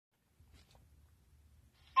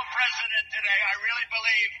I really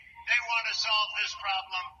believe they want to solve this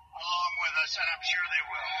problem along with us, and I'm sure they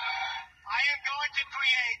will. I am going to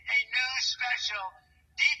create a new special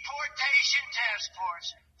deportation task force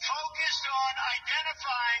focused on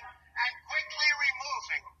identifying and quickly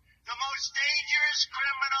removing the most dangerous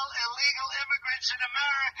criminal illegal immigrants in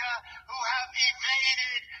America who have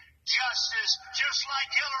evaded justice, just like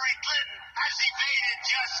Hillary Clinton has evaded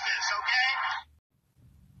justice, okay?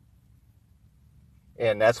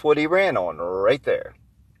 And that's what he ran on right there.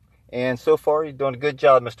 And so far, you're doing a good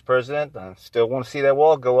job, Mr. President. I still want to see that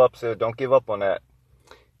wall go up, so don't give up on that.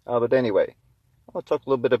 But anyway, I'll talk a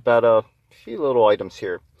little bit about a few little items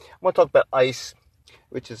here. I want to talk about ICE,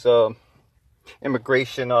 which is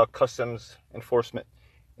Immigration Customs Enforcement.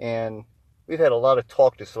 And we've had a lot of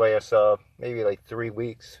talk this last maybe like 3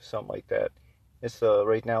 weeks, something like that. It's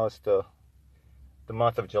right now it's the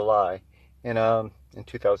month of July, and in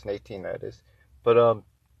 2018 that is. But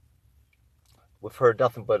we've heard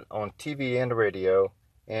nothing but on TV and the radio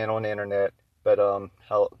and on the internet. But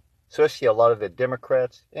how especially a lot of the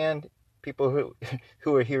Democrats and people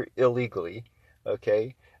who are here illegally,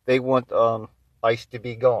 okay, they want ICE to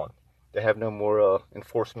be gone. They have no more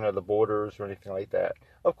enforcement of the borders or anything like that.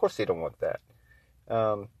 Of course, they don't want that.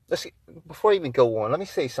 Let's see, before I even go on, let me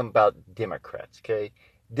say something about Democrats, okay?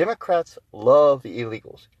 Democrats love the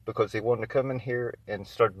illegals because they want to come in here and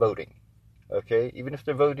start voting, okay? Even if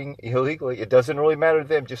they're voting illegally, it doesn't really matter to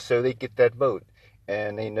them, just so they get that vote.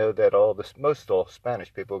 And they know that most all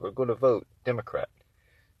Spanish people are going to vote Democrat.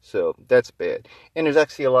 So that's bad. And there's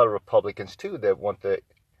actually a lot of Republicans, too, that want the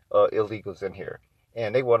illegals in here.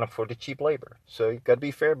 And they want them for the cheap labor. So you've got to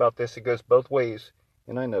be fair about this. It goes both ways,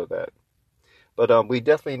 and I know that. But we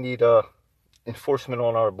definitely need enforcement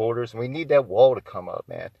on our borders, and we need that wall to come up,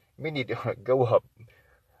 man. We need to go up.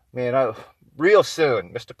 Man, real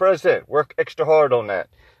soon. Mr. President, work extra hard on that.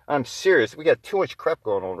 I'm serious. We got too much crap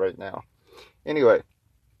going on right now. Anyway,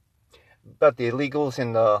 about the illegals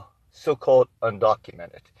and the so-called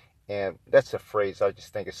undocumented. And that's a phrase I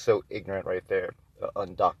just think is so ignorant right there,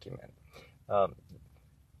 undocumented.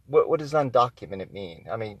 What does undocumented mean?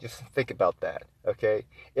 I mean, just think about that, okay?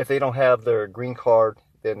 If they don't have their green card,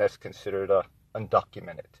 then that's considered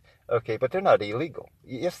undocumented. Okay, but they're not illegal.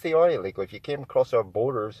 Yes, they are illegal. If you came across our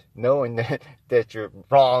borders knowing that you're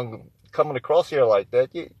wrong, coming across here like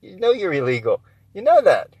that, you know you're illegal. You know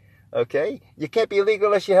that, okay? You can't be illegal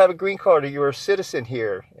unless you have a green card or you're a citizen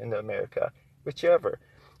here in America, whichever.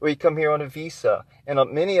 Or you come here on a visa. And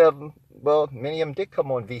many of them did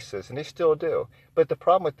come on visas, and they still do. But the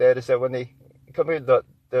problem with that is that when they come here,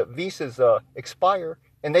 the visas expire,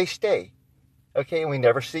 and they stay. Okay, and we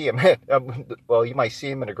never see them. Well, you might see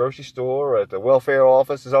them in a grocery store or at the welfare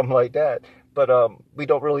office or something like that. But we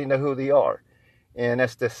don't really know who they are. And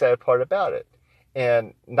that's the sad part about it.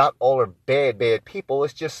 And not all are bad people.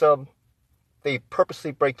 It's just they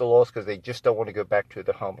purposely break the laws because they just don't want to go back to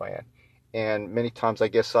their homeland. And many times I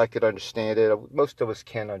guess I could understand it. Most of us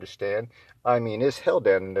can understand. I mean, it's hell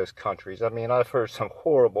down in those countries. I mean, I've heard some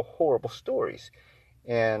horrible, horrible stories.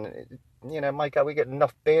 And, you know, my God, we got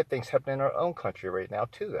enough bad things happening in our own country right now,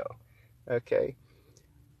 too, though. Okay.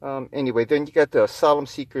 Anyway, then you got the asylum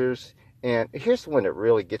seekers. And here's the one that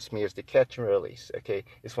really gets me is the catch and release. Okay.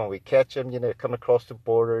 It's when we catch them, you know, come across the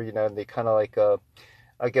border, you know, and they kind of like,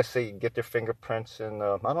 I guess they get their fingerprints. And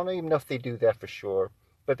I don't even know if they do that for sure.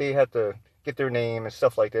 But they have to get their name and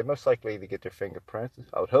stuff like that. Most likely they get their fingerprints.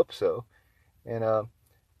 I would hope so. And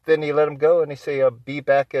then they let them go and they say, be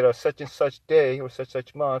back at a such and such day or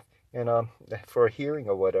such month and for a hearing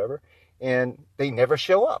or whatever. And they never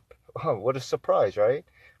show up. Oh, what a surprise, right?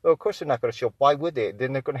 Well, of course they're not going to show up. Why would they?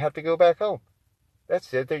 Then they're going to have to go back home.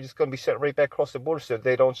 That's it. They're just going to be sent right back across the border so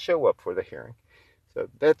they don't show up for the hearing. So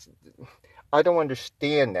I don't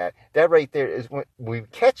understand that. That right there is when we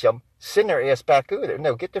catch them, send their ass back over there.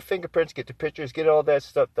 No, get their fingerprints, get the pictures, get all that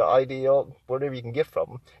stuff, the ID, whatever you can get from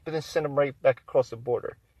them, but then send them right back across the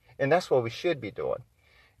border. And that's what we should be doing.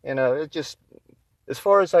 And it just, as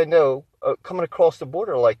far as I know, coming across the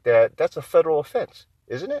border like that, that's a federal offense,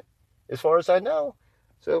 isn't it? As far as I know.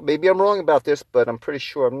 So maybe I'm wrong about this, but I'm pretty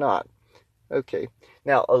sure I'm not. Okay.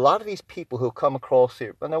 Now, a lot of these people who come across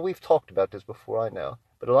here, well, now we've talked about this before, I know.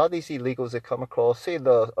 But a lot of these illegals that come across, say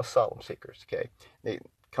the asylum seekers, okay, they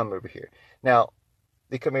come over here. Now,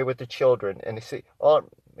 they come here with their children, and they say, oh,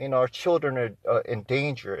 you know, our children are in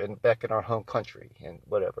danger and back in our home country and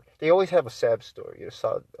whatever. They always have a sad story,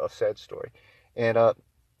 a sad story. And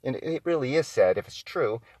it really is sad if it's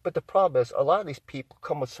true. But the problem is a lot of these people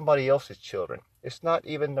come with somebody else's children. It's not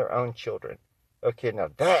even their own children. Okay, now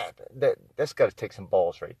that's got to take some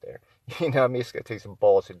balls right there. You know what I mean? It's got to take some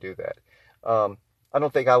balls to do that. I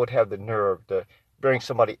don't think I would have the nerve to bring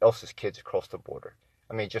somebody else's kids across the border.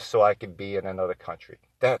 I mean, just so I could be in another country.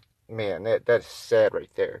 That, man, that is sad right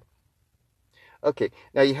there. Okay,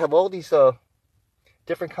 now you have all these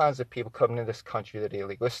different kinds of people coming in this country that are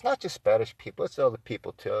illegal. It's not just Spanish people; it's other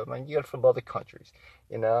people too. I mean, you get from other countries.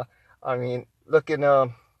 You know, I mean, look in what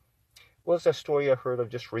was that story I heard of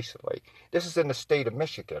just recently? This is in the state of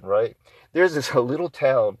Michigan, right? There's this little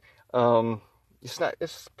town. It's not.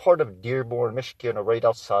 It's part of Dearborn, Michigan, or right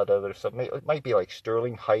outside of it, or something. It might be like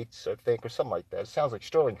Sterling Heights, I think, or something like that. It sounds like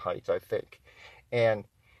Sterling Heights, I think. And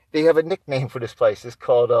they have a nickname for this place. It's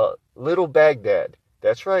called Little Baghdad.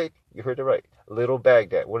 That's right. You heard it right. Little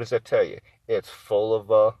Baghdad. What does that tell you? It's full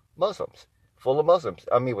of Muslims. Full of Muslims.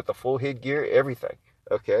 I mean, with the full headgear, everything.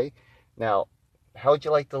 Okay? Now, how would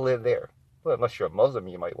you like to live there? Well, unless you're a Muslim,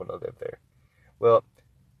 you might want to live there. Well,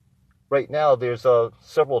 right now, there's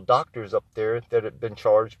several doctors up there that have been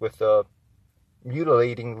charged with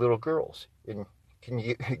mutilating little girls. And can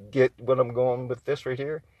you get what I'm going with this right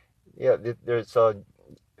here? Yeah, there's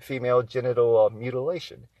female genital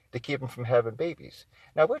mutilation to keep them from having babies.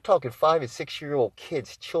 Now, we're talking 5 and 6-year-old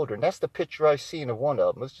kids, children. That's the picture I've seen of one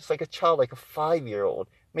of them. It's just like a child, like a 5-year-old,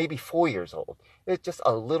 maybe 4 years old. It's just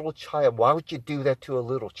a little child. Why would you do that to a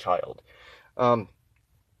little child?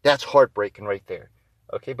 That's heartbreaking right there.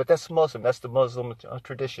 Okay, but that's Muslim. That's the Muslim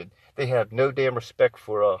tradition. They have no damn respect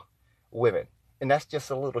for women. And that's just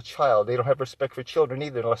a little child. They don't have respect for children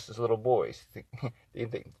either unless it's little boys.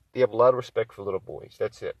 They have a lot of respect for little boys.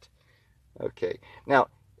 That's it. Okay. Now,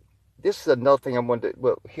 this is another thing I wanted to,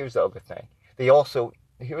 well, here's the other thing.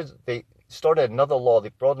 They started another law. They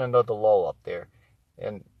brought another law up there.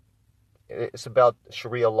 And it's about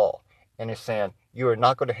Sharia law. And they're saying, you are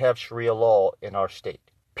not going to have Sharia law in our state.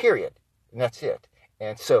 Period. And that's it.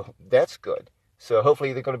 And so that's good. So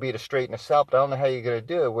hopefully they're going to be the straight and the south, but I don't know how you're going to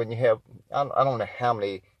do it when you have, I don't know how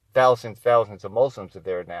many thousands of Muslims are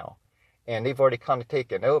there now. And they've already kind of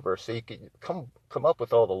taken over, so you could come up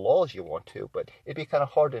with all the laws you want to, but it'd be kind of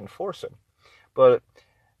hard to enforce them. But,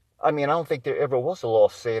 I mean, I don't think there ever was a law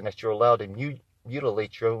saying that you're allowed to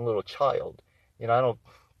mutilate your own little child. You know, I don't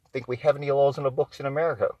think we have any laws in the books in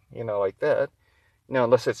America, you know, like that. You know,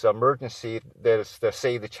 unless it's an emergency that is to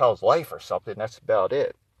save the child's life or something, that's about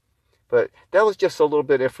it. But that was just a little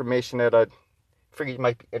bit of information that I figured you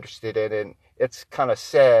might be interested in. And it's kind of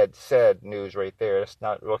sad news right there. It's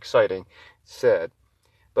not real exciting. It's sad.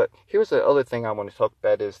 But here's the other thing I want to talk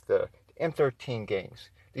about is the M13 gangs.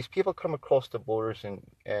 These people come across the borders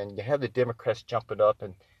and you have the Democrats jumping up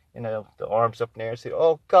and, you know, the arms up in the air and say,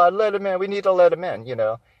 oh, God, let them in. We need to let them in, you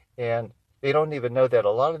know. And they don't even know that a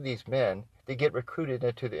lot of these men, they get recruited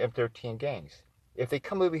into the M13 gangs. If they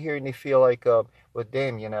come over here and they feel like, well,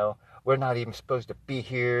 damn, you know, we're not even supposed to be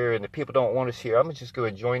here and the people don't want us here, I'm just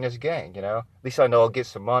going to join this gang, you know. At least I know I'll get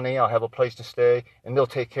some money, I'll have a place to stay, and they'll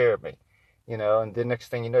take care of me, you know. And the next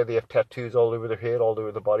thing you know, they have tattoos all over their head, all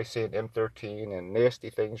over their body saying M13 and nasty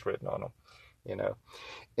things written on them, you know.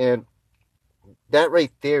 And that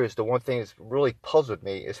right there is the one thing that's really puzzled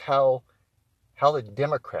me is how the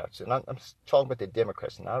Democrats, and I'm talking about the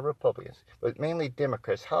Democrats, not Republicans, but mainly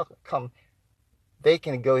Democrats, how come they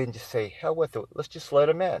can go ahead and just say, hell with it, let's just let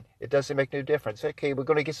them in. It doesn't make no difference. Okay, we're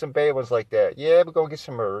going to get some bad ones like that. Yeah, we're going to get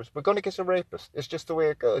some murderers. We're going to get some rapists. It's just the way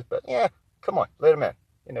it goes. But yeah, come on, let them in.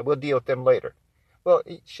 You know, we'll deal with them later. Well,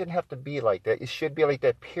 it shouldn't have to be like that. It should be like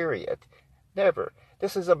that, period. Never.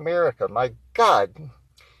 This is America. My God.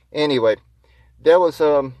 Anyway, that was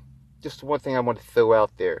just one thing I wanted to throw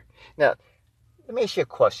out there. Now, let me ask you a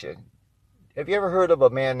question. Have you ever heard of a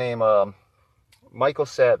man named Michael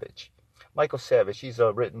Savage? Michael Savage, he's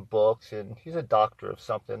written books, and he's a doctor of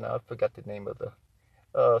something. I forgot the name of the,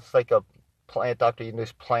 it's like a plant doctor. He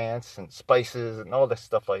knows plants and spices and all that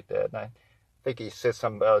stuff like that. And I think he said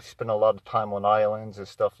something about spent a lot of time on islands and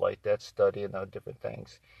stuff like that, studying different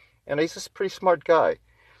things. And he's just a pretty smart guy.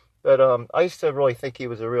 But I used to really think he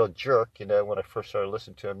was a real jerk, you know, when I first started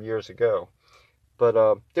listening to him years ago.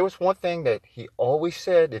 But there was one thing that he always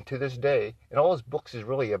said, and to this day, and all his books is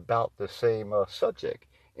really about the same subject.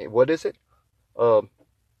 And what is it? Let's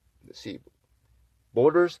see,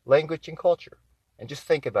 borders, language, and culture. And just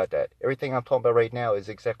think about that. Everything I'm talking about right now is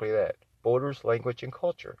exactly that. Borders, language, and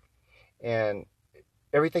culture. And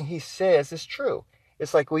everything he says is true.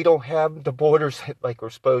 It's like we don't have the borders like we're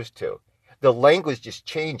supposed to. The language just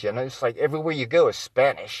changing. It's like everywhere you go is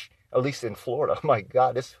Spanish, at least in Florida. My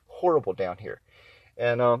God, it's horrible down here.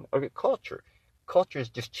 And culture. Culture is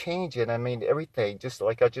just changing. I mean, everything. Just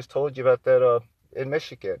like I just told you about that in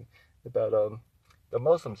Michigan, about the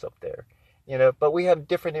Muslims up there. You know, but we have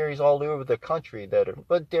different areas all over the country that are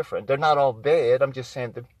but different. They're not all bad. I'm just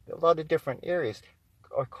saying a lot of different areas.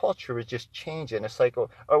 our culture is just changing. It's like,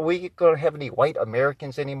 are we going to have any white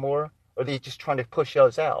Americans anymore? Or are they just trying to push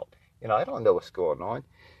us out? I don't know what's going on.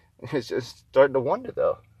 It's just starting to wonder,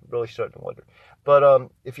 though. Really starting to wonder. But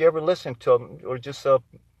if you ever listen to them, or just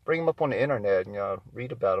bring them up on the internet and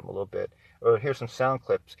read about them a little bit, or hear some sound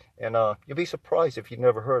clips, and you'll be surprised if you've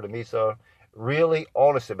never heard him. He's really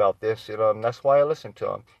honest about this, and that's why I listen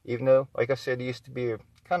to him. Even though, like I said, he used to be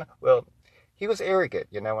he was arrogant.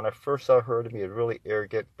 When I first heard him, he was really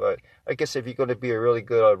arrogant. But I guess if you're going to be a really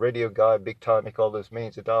good radio guy, big time, make all those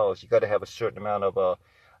millions of dollars, you got to have a certain amount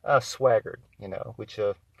of swagger, which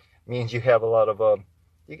means you have a lot of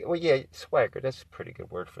swagger. That's a pretty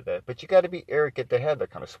good word for that. But you got to be arrogant to have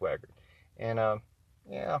that kind of swagger. And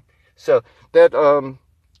yeah, so that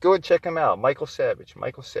go and check him out, Michael Savage.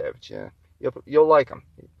 Yeah. You'll like him.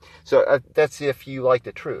 So that's if you like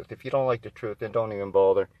the truth. If you don't like the truth, then don't even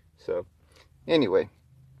bother. So anyway.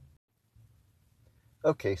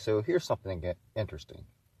 Okay, so here's something interesting.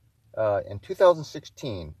 In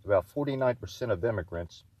 2016, about 49% of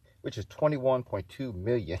immigrants, which is 21.2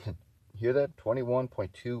 million, hear that?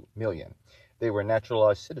 21.2 million. They were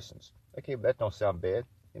naturalized citizens. Okay, that don't sound bad.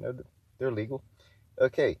 They're legal.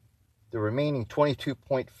 Okay. The remaining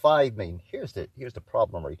 22.5 million, here's the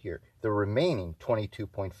problem right here. The remaining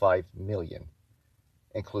 22.5 million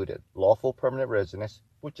included lawful permanent residents,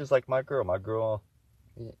 which is like my girl. My girl,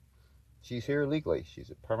 she's here legally. She's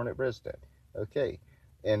a permanent resident. Okay.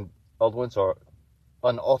 And other ones are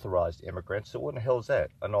unauthorized immigrants. So what the hell is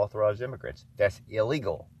that? Unauthorized immigrants. That's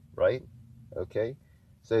illegal, right? Okay.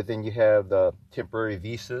 So then you have the temporary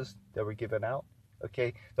visas that were given out.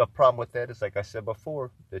 Okay, the problem with that is, like I said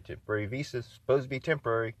before, the temporary visa's supposed to be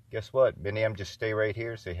temporary. Guess what? Many of them just stay right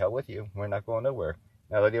here, say hell with you. We're not going nowhere.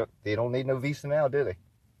 Now, they don't need no visa now, do they?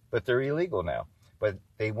 But they're illegal now. But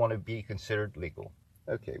they want to be considered legal.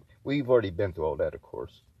 Okay, we've already been through all that, of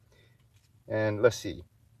course. And let's see.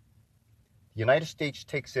 The United States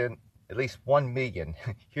takes in at least 1 million.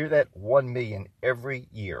 Hear that? 1 million every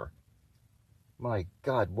year. My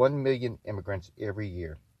God, 1 million immigrants every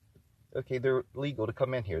year. Okay, they're legal to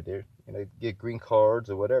come in here. They're, get green cards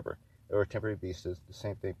or whatever, or temporary visas, the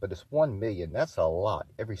same thing. But it's 1 million. That's a lot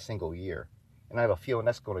every single year. And I have a feeling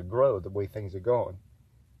that's going to grow the way things are going.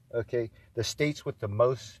 Okay, the states with the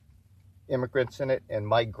most immigrants in it and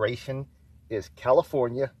migration is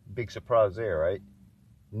California. Big surprise there, right?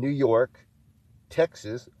 New York,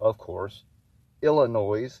 Texas, of course,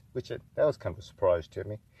 Illinois, which that was kind of a surprise to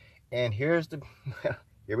me. And here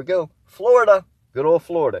we go, Florida, good old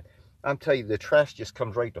Florida. I'm telling you, the trash just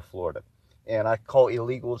comes right to Florida. And I call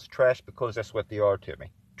illegals trash because that's what they are to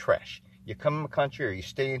me. Trash. You come in the country or you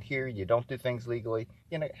stay in here, you don't do things legally,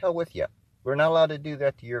 hell with you. We're not allowed to do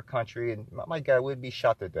that to your country, and my guy would be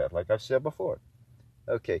shot to death, like I've said before.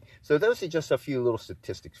 Okay, so those are just a few little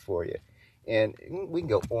statistics for you. And we can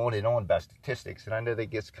go on and on about statistics, and I know that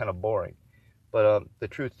gets kind of boring. But the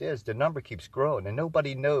truth is, the number keeps growing, and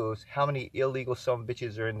nobody knows how many illegal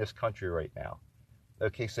sumbitches are in this country right now.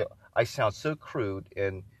 Okay, so I sound so crude,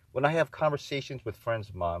 and when I have conversations with friends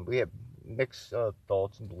of mine, we have mixed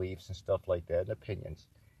thoughts and beliefs and stuff like that, and opinions.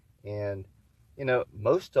 And,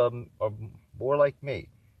 most of them are more like me.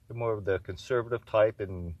 They're more of the conservative type,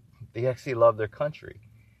 and they actually love their country.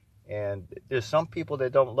 And there's some people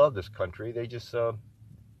that don't love this country. They just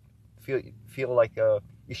feel like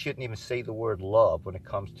you shouldn't even say the word love when it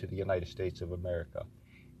comes to the United States of America.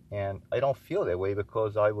 And I don't feel that way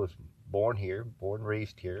because I was born here,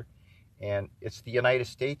 raised here, and it's the United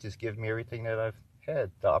States has given me everything that I've had,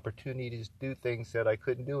 the opportunities to do things that I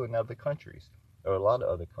couldn't do in other countries, or a lot of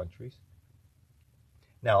other countries.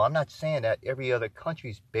 Now, I'm not saying that every other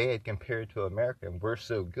country's bad compared to America, and we're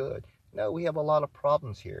so good. No, we have a lot of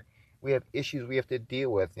problems here. We have issues we have to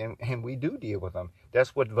deal with, and we do deal with them.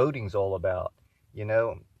 That's what voting's all about.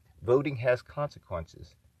 Voting has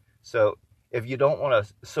consequences. So if you don't want a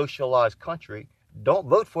socialized country, don't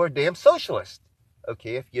vote for a damn socialist.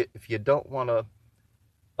 Okay, if you don't want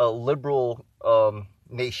a liberal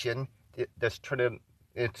nation that's turning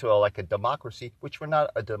into like a democracy, which we're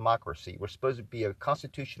not a democracy. We're supposed to be a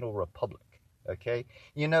constitutional republic. Okay,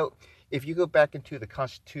 if you go back into the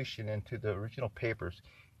Constitution, into the original papers,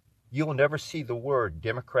 you'll never see the word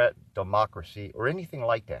Democrat, democracy, or anything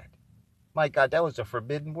like that. My God, that was a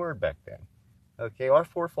forbidden word back then. Okay, our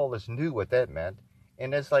forefathers knew what that meant,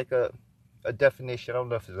 and it's like a definition. I don't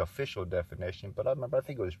know if it's an official definition, but I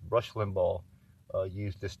think it was Rush Limbaugh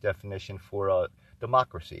used this definition for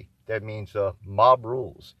democracy. That means mob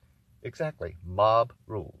rules. Exactly, mob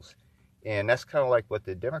rules. And that's kind of like what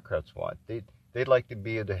the Democrats want. They'd like to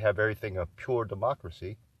be able to have everything a pure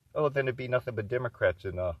democracy. Oh, then it'd be nothing but Democrats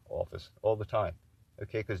in office all the time.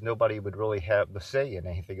 okay, because nobody would really have the say in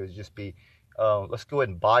anything. It would just be, let's go ahead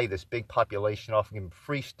and buy this big population off and give them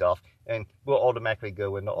free stuff, and we'll automatically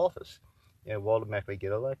go into office. We'll automatically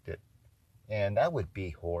get elected. And that would be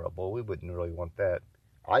horrible. We wouldn't really want that.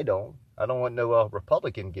 I don't want no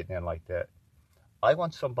Republican getting in like that. I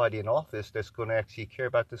want somebody in office that's going to actually care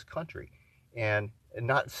about this country and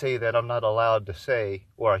not say that I'm not allowed to say,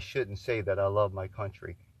 or I shouldn't say that I love my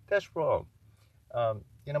country. That's wrong.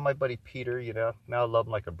 My buddy Peter, now I love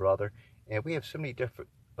him like a brother, and we have so many different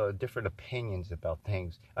opinions about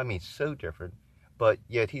things. I mean, so different, but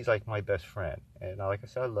yet he's like my best friend. And like I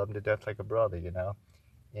said, I love him to death like a brother,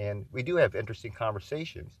 And we do have interesting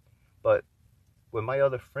conversations, but when my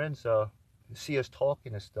other friends see us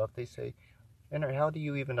talking and stuff, they say, Henry, how do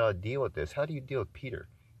you even deal with this? How do you deal with Peter?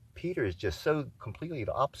 Peter is just so completely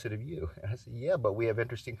the opposite of you. And I said, yeah, but we have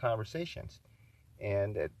interesting conversations.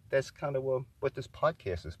 And that's kind of what this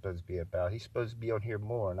podcast is supposed to be about. He's supposed to be on here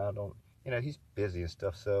more, and I don't, he's busy and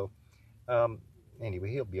stuff. So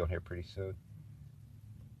anyway, he'll be on here pretty soon.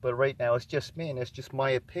 But right now, it's just me, and it's just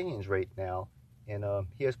my opinions right now. And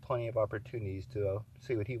he has plenty of opportunities to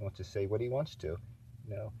say what he wants to say, what he wants to,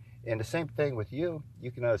 And the same thing with you.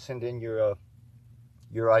 You can send in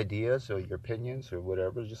your ideas or your opinions or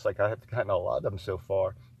whatever, just like I have gotten a lot of them so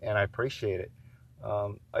far, and I appreciate it.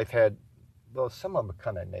 I've had, some of them are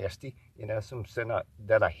kind of nasty, some saying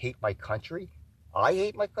that I hate my country. I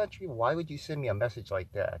hate my country? Why would you send me a message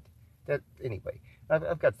like that? Anyway,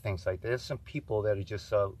 I've got things like that. There's some people that are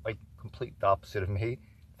just like complete opposite of me.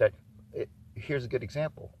 Here's a good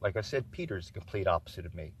example. Like I said, Peter's the complete opposite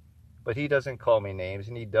of me, but he doesn't call me names,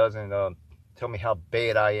 and he doesn't tell me how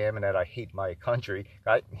bad I am and that I hate my country.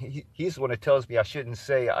 He's the one that tells me I shouldn't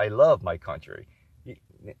say I love my country.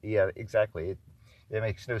 Yeah, exactly. It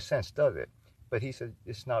makes no sense, does it? But he said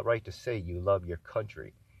it's not right to say you love your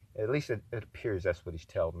country. At least it appears that's what he's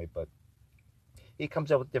telling me. But he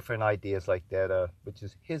comes up with different ideas like that, which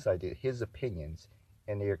is his idea, his opinions,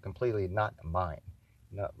 and they are completely not mine.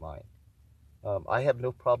 Not mine. I have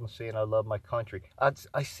no problem saying I love my country.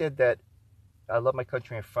 I said that I love my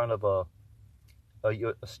country in front of a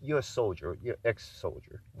U.S. soldier,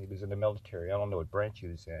 ex-soldier. He was in the military. I don't know what branch he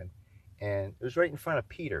was in. And it was right in front of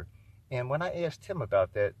Peter. And when I asked him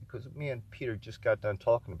about that, because me and Peter just got done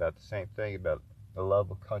talking about the same thing, about the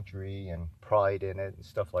love of country and pride in it and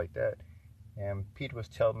stuff like that. And Peter was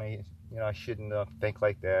telling me, I shouldn't think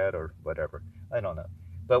like that or whatever. I don't know.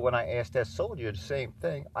 But when I asked that soldier the same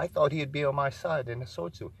thing, I thought he'd be on my side. And the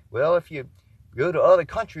soldier said, well, if you go to other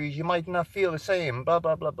countries, you might not feel the same, blah,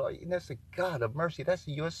 blah, blah, blah. And that's a God of mercy. That's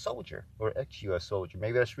a U.S. soldier or ex-U.S. soldier.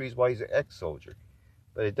 Maybe that's the reason why he's an ex-soldier.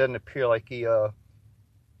 But it doesn't appear like he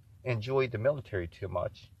enjoyed the military too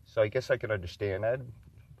much. So I guess I can understand that.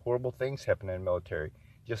 Horrible things happen in the military.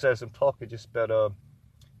 Just as I'm talking just about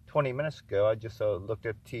 20 minutes ago, I just looked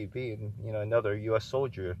at TV and, another U.S.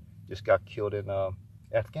 soldier just got killed in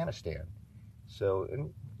Afghanistan. So,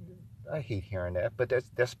 and I hate hearing that, but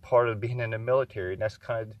that's part of being in the military, and that's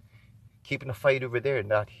kind of keeping the fight over there,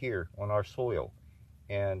 not here on our soil.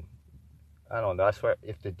 And I don't know, that's why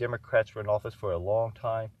if the Democrats were in office for a long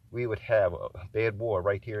time, we would have a bad war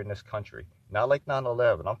right here in this country. Not like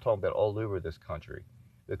 9/11, I'm talking about all over this country,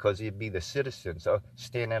 because it'd be the citizens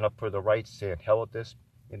standing up for the rights, saying, hell with this,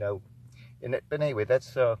 But anyway,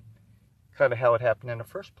 that's kind of how it happened in the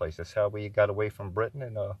first place. That's how we got away from Britain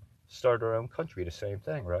and started our own country, the same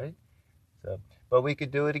thing, right? So, but we could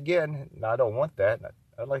do it again, and I don't want that.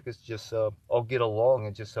 I'd like us to just all get along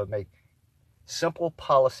and just make simple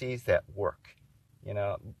policies that work,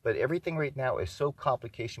 But everything right now is so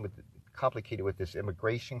complicated with this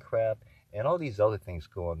immigration crap and all these other things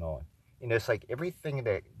going on. It's like everything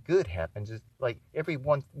that good happens is like every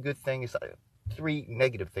one good thing is like 3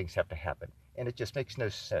 negative things have to happen, and it just makes no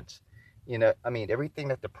sense. Everything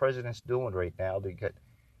that the president's doing right now, they got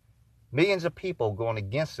millions of people going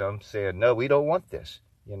against them saying, no, we don't want this.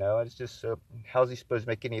 It's just, how's he supposed to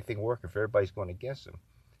make anything work if everybody's going against him?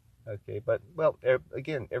 Okay, but, well,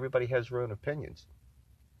 again, everybody has their own opinions.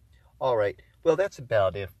 All right, well, that's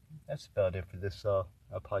about it. That's about it for this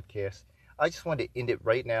podcast. I just wanted to end it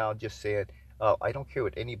right now just saying, I don't care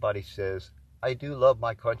what anybody says. I do love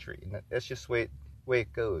my country, and that's just the way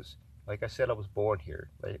it goes. Like I said, I was born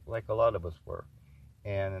here, like a lot of us were.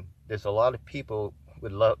 And there's a lot of people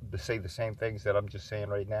would love to say the same things that I'm just saying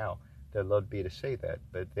right now. They'd love to be able to say that,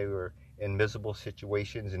 but they were in miserable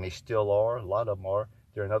situations, and they still are. A lot of them are.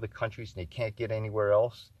 They're in other countries, and they can't get anywhere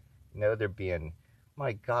else. They're being,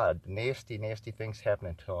 my God, nasty, nasty things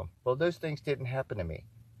happening to them. Well, those things didn't happen to me.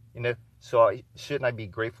 So shouldn't I be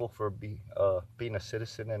grateful for being a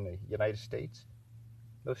citizen in the United States?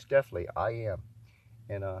 Most definitely, I am.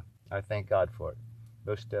 and I thank God for it,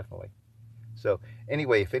 most definitely. So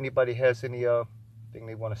anyway, if anybody has any thing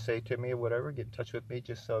they want to say to me or whatever, get in touch with me.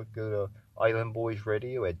 Just go to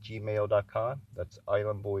islandboysradio@gmail.com. That's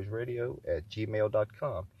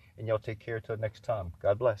islandboysradio@gmail.com. And y'all take care till next time.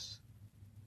 God bless.